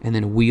 and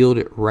then wheeled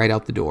it right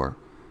out the door.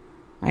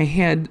 I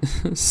had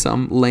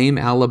some lame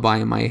alibi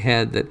in my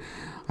head that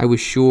I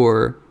was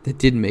sure that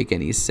didn't make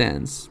any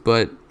sense,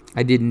 but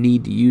I didn't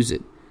need to use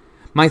it.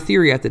 My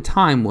theory at the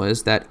time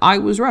was that I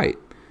was right.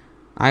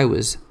 I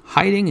was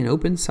hiding in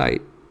open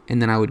sight,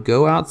 and then I would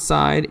go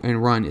outside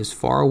and run as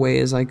far away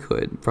as I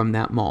could from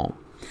that mall.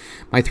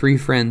 My 3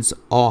 friends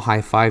all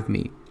high-fived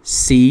me.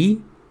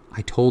 See?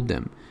 I told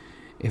them.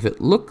 If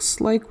it looks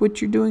like what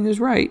you're doing is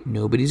right,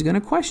 nobody's going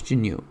to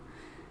question you.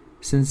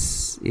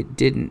 Since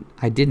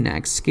I didn't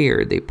act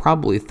scared, they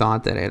probably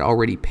thought that I had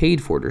already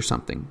paid for it or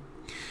something.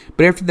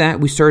 But after that,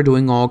 we started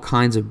doing all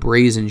kinds of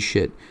brazen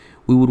shit.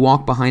 We would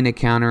walk behind a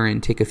counter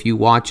and take a few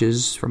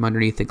watches from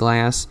underneath the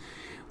glass.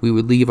 We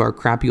would leave our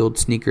crappy old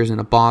sneakers in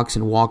a box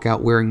and walk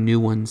out wearing new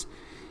ones.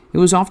 It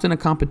was often a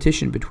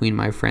competition between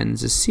my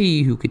friends to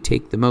see who could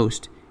take the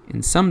most,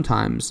 and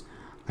sometimes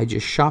I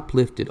just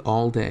shoplifted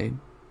all day,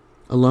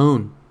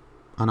 alone,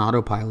 on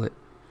autopilot.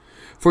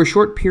 For a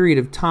short period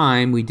of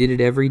time, we did it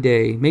every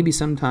day, maybe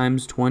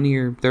sometimes 20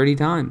 or 30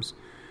 times.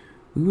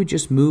 We would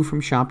just move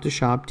from shop to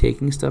shop,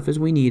 taking stuff as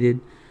we needed.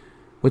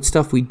 What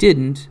stuff we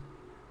didn't,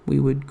 we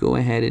would go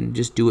ahead and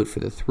just do it for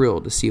the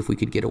thrill to see if we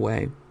could get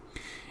away.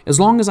 As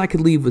long as I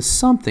could leave with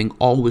something,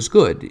 all was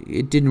good.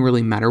 It didn't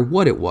really matter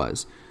what it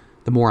was.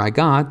 The more I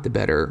got, the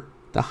better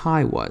the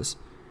high was.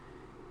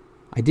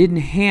 I didn't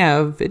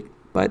have it,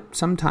 but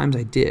sometimes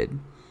I did.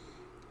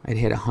 I'd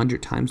had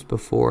 100 times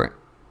before,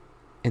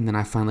 and then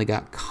I finally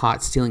got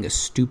caught stealing a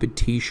stupid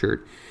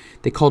t-shirt.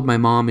 They called my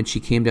mom, and she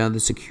came down to the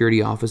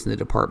security office in the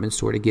department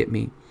store to get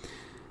me.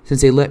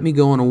 Since they let me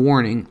go on a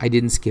warning, I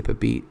didn't skip a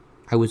beat.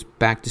 I was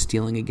back to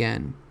stealing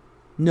again.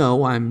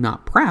 No, I'm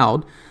not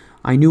proud.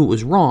 I knew it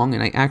was wrong,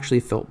 and I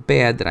actually felt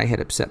bad that I had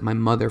upset my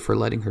mother for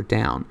letting her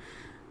down.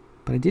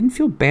 But I didn't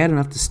feel bad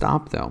enough to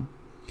stop, though.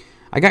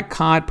 I got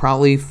caught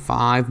probably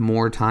 5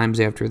 more times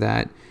after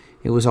that.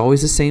 It was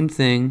always the same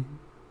thing.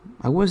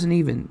 I wasn't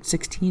even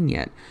 16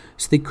 yet,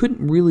 so they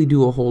couldn't really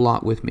do a whole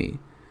lot with me.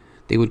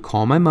 They would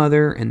call my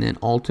mother, and then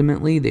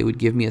ultimately they would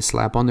give me a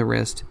slap on the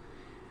wrist.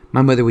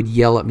 My mother would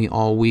yell at me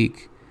all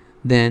week.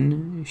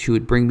 Then she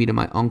would bring me to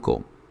my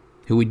uncle,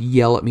 who would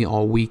yell at me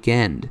all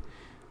weekend.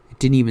 It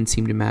didn't even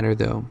seem to matter,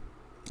 though.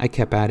 I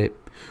kept at it.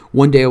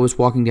 One day I was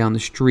walking down the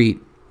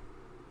street,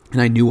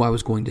 and I knew I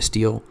was going to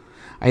steal.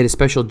 I had a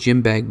special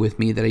gym bag with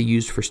me that I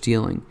used for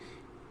stealing.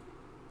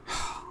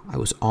 I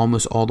was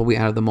almost all the way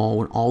out of the mall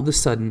when all of a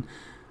sudden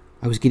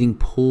I was getting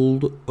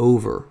pulled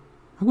over.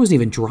 I wasn't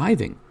even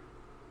driving.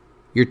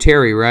 "You're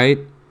Terry, right?"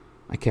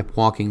 I kept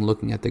walking,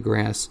 looking at the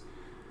grass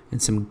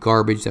and some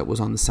garbage that was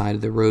on the side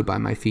of the road by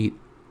my feet.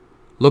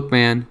 "Look,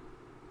 man,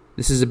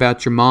 this is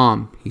about your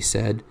mom," he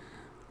said,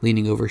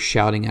 leaning over,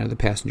 shouting out of the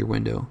passenger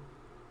window.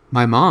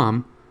 "My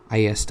mom?"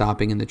 I asked,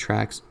 stopping in the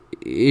tracks.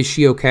 "Is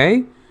she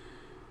okay?"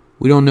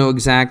 "We don't know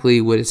exactly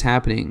what is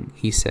happening,"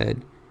 he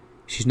said.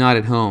 "She's not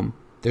at home.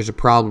 There's a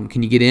problem.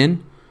 Can you get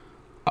in?"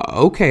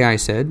 "Okay," I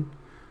said.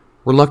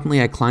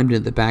 Reluctantly, I climbed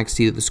into the back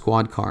seat of the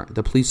squad car.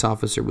 The police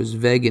officer was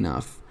vague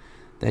enough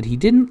that he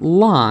didn't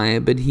lie,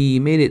 but he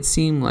made it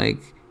seem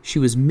like she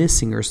was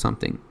missing or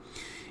something.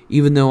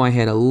 Even though I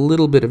had a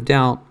little bit of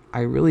doubt,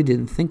 I really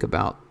didn't think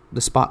about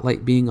the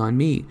spotlight being on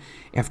me.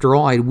 After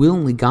all, I'd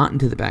willingly gotten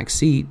to the back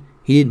seat.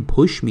 He didn't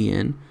push me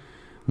in.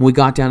 When we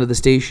got down to the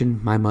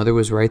station, my mother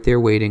was right there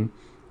waiting.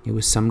 It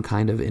was some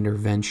kind of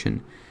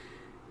intervention.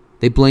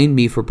 They blamed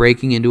me for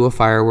breaking into a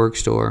fireworks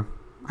store.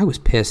 I was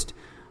pissed.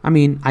 I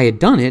mean, I had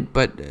done it,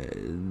 but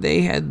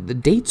they had the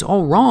dates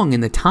all wrong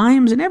and the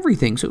times and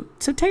everything. So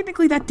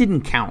technically that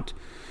didn't count.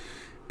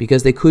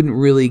 Because they couldn't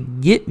really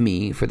get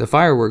me for the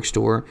fireworks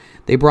store,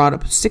 they brought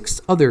up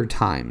 6 other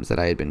times that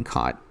I had been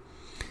caught.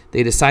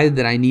 They decided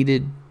that I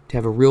needed to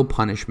have a real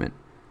punishment.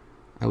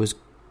 I was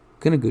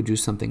going to go do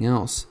something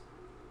else.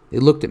 They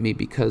looked at me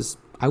because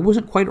I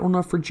wasn't quite old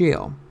enough for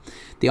jail.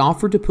 They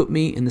offered to put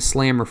me in the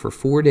slammer for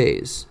 4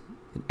 days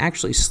and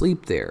actually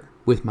sleep there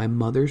with my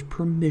mother's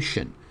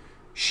permission.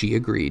 She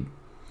agreed.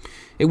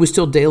 It was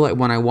still daylight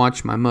when I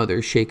watched my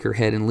mother shake her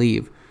head and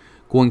leave.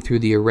 Going through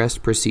the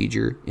arrest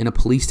procedure in a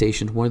police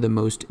station is one of the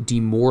most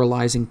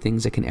demoralizing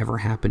things that can ever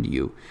happen to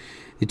you.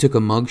 They took a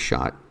mug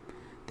shot.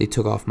 They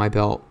took off my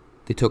belt.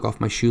 They took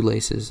off my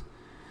shoelaces.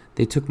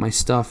 They took my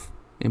stuff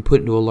and put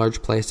it into a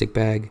large plastic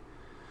bag.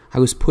 I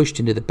was pushed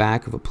into the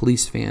back of a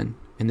police van,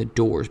 and the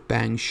doors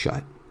banged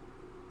shut.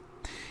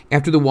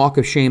 After the walk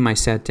of shame, I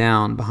sat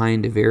down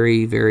behind a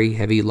very, very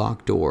heavy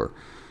locked door.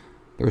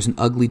 There was an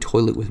ugly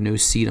toilet with no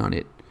seat on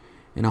it,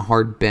 and a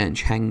hard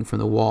bench hanging from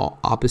the wall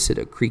opposite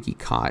a creaky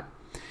cot.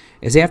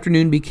 As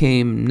afternoon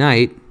became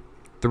night,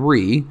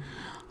 3,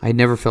 I had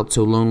never felt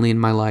so lonely in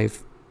my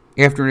life.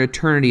 After an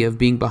eternity of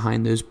being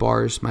behind those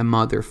bars, my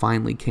mother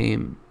finally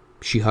came.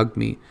 She hugged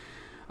me.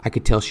 I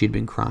could tell she had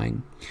been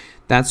crying.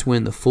 That's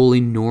when the full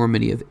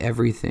enormity of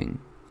everything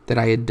that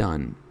I had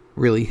done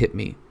really hit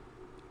me.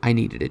 I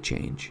needed a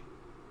change.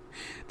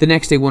 The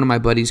next day, one of my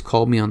buddies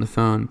called me on the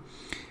phone.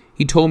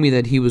 He told me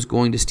that he was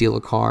going to steal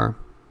a car.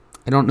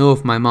 I don't know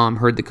if my mom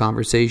heard the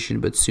conversation,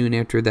 but soon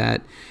after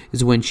that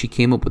is when she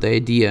came up with the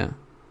idea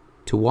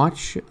to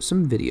watch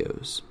some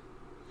videos.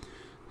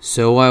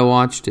 So I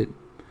watched it.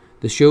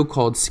 The show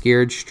called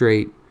Scared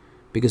Straight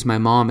because my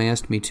mom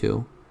asked me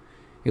to.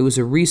 It was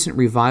a recent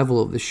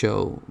revival of the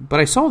show, but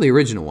I saw the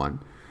original one.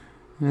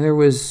 There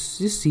was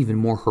just even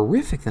more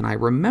horrific than I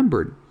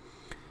remembered.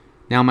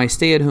 Now, my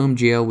stay-at-home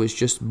jail was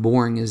just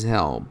boring as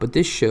hell, but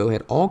this show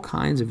had all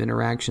kinds of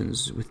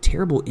interactions with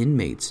terrible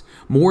inmates,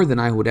 more than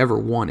I would ever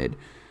wanted.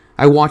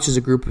 I watched as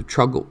a group of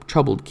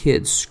troubled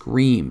kids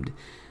screamed,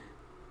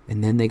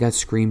 and then they got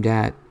screamed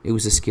at. It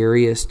was the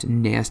scariest,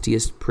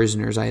 nastiest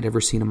prisoners I had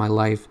ever seen in my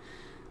life.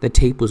 The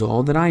tape was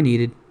all that I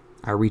needed.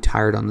 I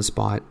retired on the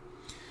spot.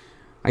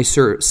 I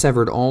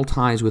severed all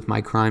ties with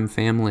my crime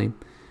family.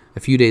 A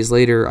few days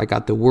later, I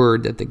got the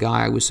word that the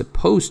guy I was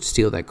supposed to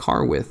steal that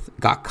car with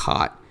got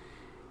caught.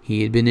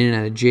 He had been in and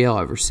out of jail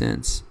ever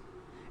since.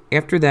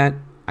 After that,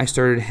 I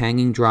started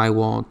hanging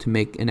drywall to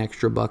make an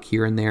extra buck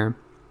here and there.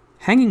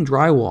 Hanging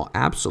drywall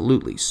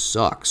absolutely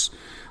sucks.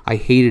 I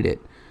hated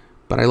it,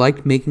 but I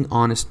liked making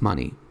honest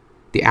money.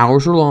 The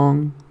hours were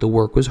long, the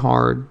work was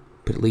hard,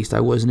 but at least I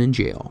wasn't in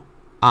jail.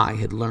 I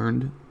had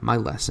learned my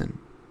lesson.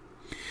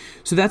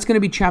 So that's going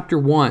to be chapter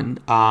 1.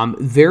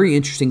 Very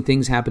interesting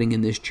things happening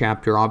in this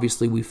chapter.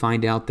 Obviously, we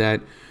find out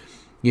that,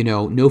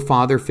 no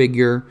father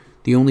figure.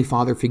 The only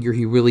father figure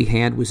he really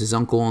had was his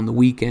uncle on the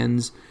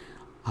weekends.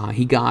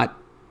 He got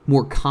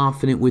more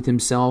confident with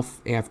himself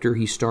after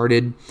he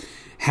started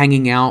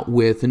hanging out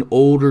with an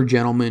older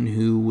gentleman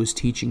who was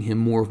teaching him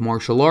more of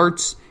martial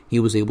arts. He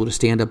was able to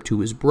stand up to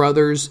his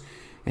brothers,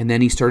 and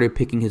then he started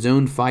picking his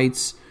own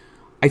fights.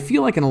 I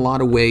feel like in a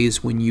lot of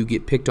ways when you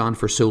get picked on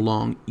for so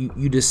long,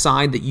 you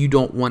decide that you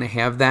don't want to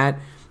have that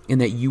and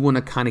that you want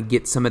to kind of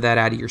get some of that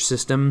out of your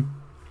system.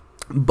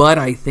 But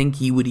I think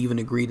he would even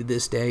agree to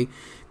this day,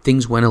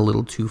 things went a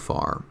little too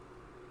far.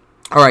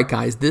 All right,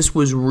 guys, this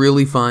was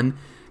really fun.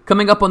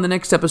 Coming up on the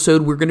next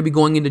episode, we're going to be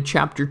going into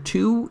chapter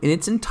 2, and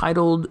it's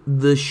entitled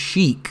The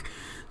Sheik.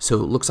 So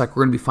it looks like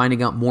we're going to be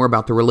finding out more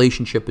about the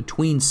relationship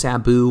between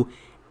Sabu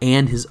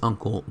and his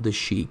uncle, the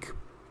Sheik.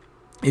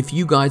 If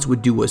you guys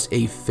would do us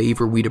a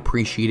favor, we'd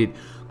appreciate it.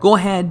 Go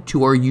ahead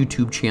to our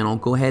YouTube channel.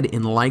 Go ahead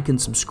and like and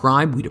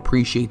subscribe. We'd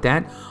appreciate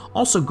that.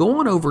 Also, go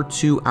on over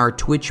to our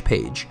Twitch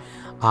page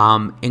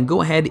and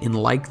go ahead and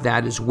like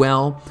that as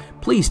well.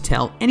 Please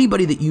tell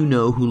anybody that you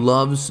know who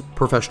loves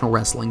professional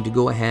wrestling to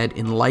go ahead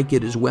and like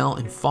it as well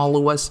and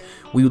follow us.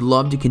 We would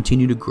love to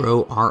continue to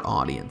grow our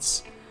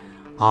audience.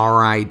 All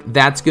right,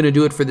 that's going to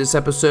do it for this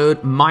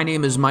episode. My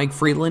name is Mike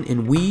Freeland,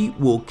 and we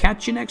will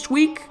catch you next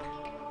week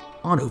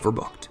on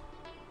Overbooked.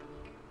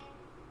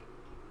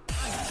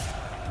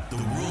 The